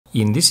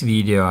In this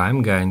video,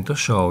 I'm going to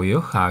show you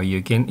how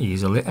you can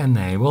easily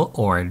enable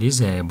or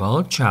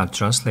disable chat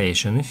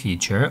translation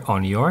feature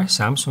on your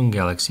Samsung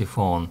Galaxy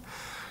phone.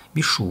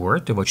 Be sure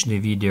to watch the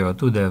video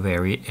to the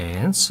very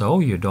end so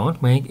you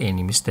don't make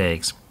any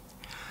mistakes.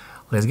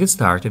 Let's get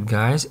started,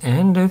 guys,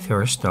 and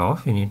first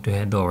off, you need to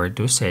head over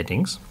to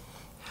Settings.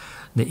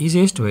 The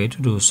easiest way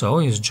to do so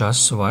is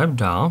just swipe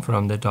down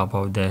from the top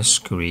of the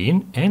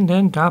screen and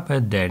then tap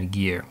at that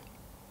gear.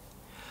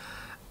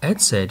 At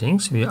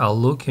Settings, we are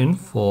looking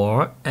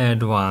for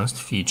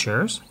Advanced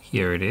Features.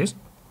 Here it is.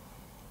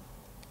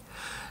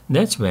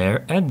 That's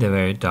where, at the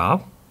very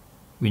top,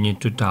 we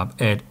need to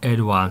tap at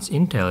Advanced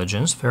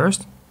Intelligence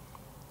first.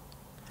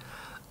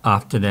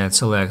 After that,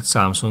 select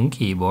Samsung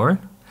Keyboard.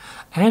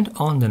 And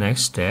on the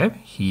next step,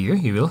 here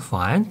you will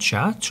find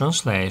Chat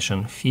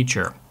Translation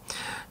feature.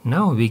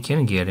 Now we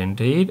can get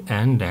into it,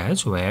 and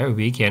that's where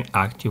we can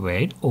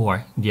activate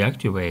or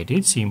deactivate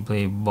it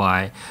simply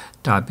by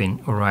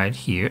tapping right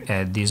here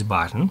at this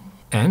button.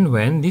 And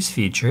when this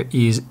feature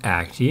is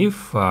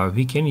active,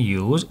 we can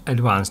use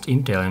Advanced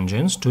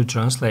Intelligence to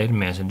translate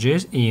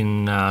messages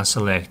in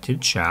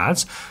selected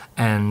chats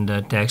and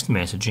text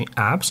messaging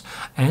apps.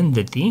 And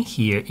the thing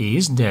here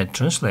is that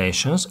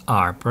translations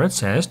are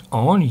processed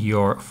on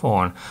your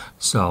phone,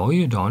 so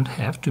you don't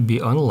have to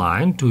be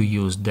online to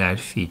use that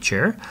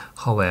feature.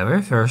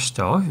 However, first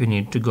off, we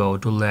need to go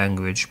to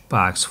Language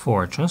Packs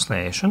for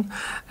Translation,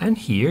 and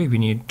here we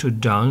need to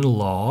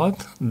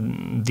download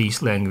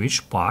these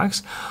language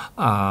packs.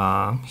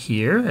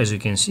 Here, as you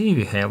can see,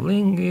 we have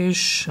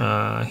English,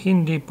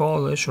 Hindi,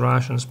 Polish,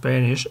 Russian,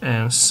 Spanish,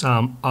 and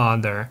some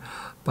other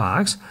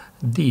packs.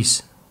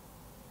 These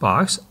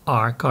packs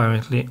are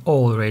currently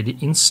already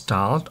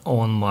installed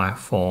on my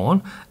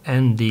phone,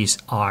 and these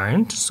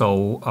aren't.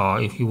 So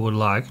if you would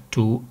like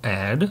to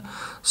add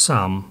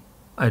some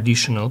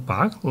additional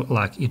pack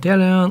like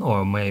Italian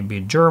or maybe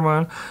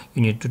German,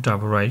 you need to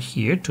tap right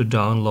here to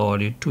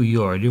download it to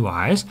your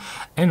device.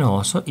 And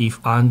also,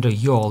 if under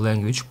your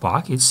language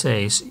pack it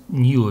says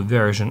new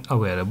version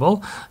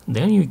available,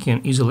 then you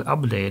can easily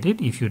update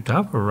it if you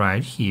tap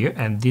right here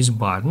at this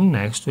button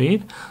next to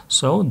it.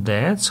 So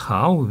that's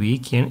how we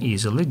can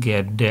easily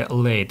get the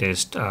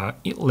latest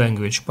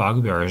language pack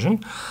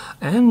version.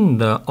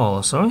 And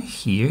also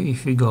here,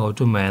 if we go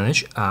to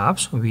Manage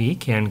Apps, we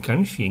can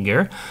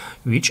configure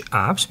which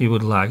apps we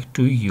would like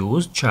to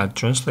use chat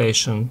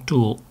translation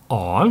tool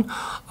on.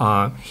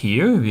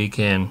 Here we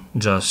can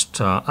just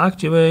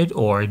activate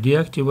or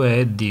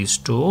deactivate this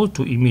tool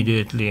to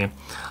immediately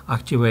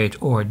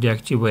activate or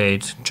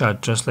deactivate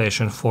chat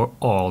translation for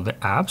all the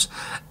apps.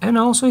 And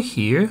also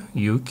here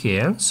you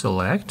can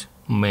select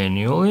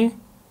manually.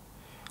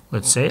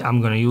 Let's say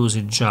I'm going to use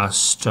it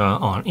just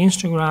on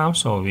Instagram,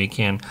 so we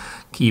can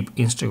keep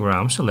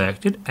Instagram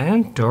selected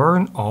and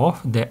turn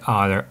off the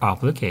other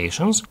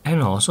applications.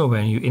 And also,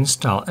 when you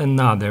install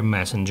another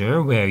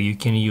messenger where you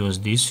can use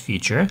this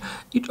feature,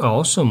 it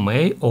also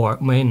may or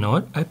may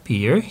not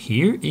appear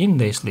here in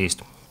this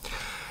list.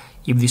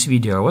 If this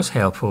video was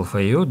helpful for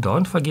you,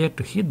 don't forget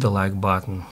to hit the like button.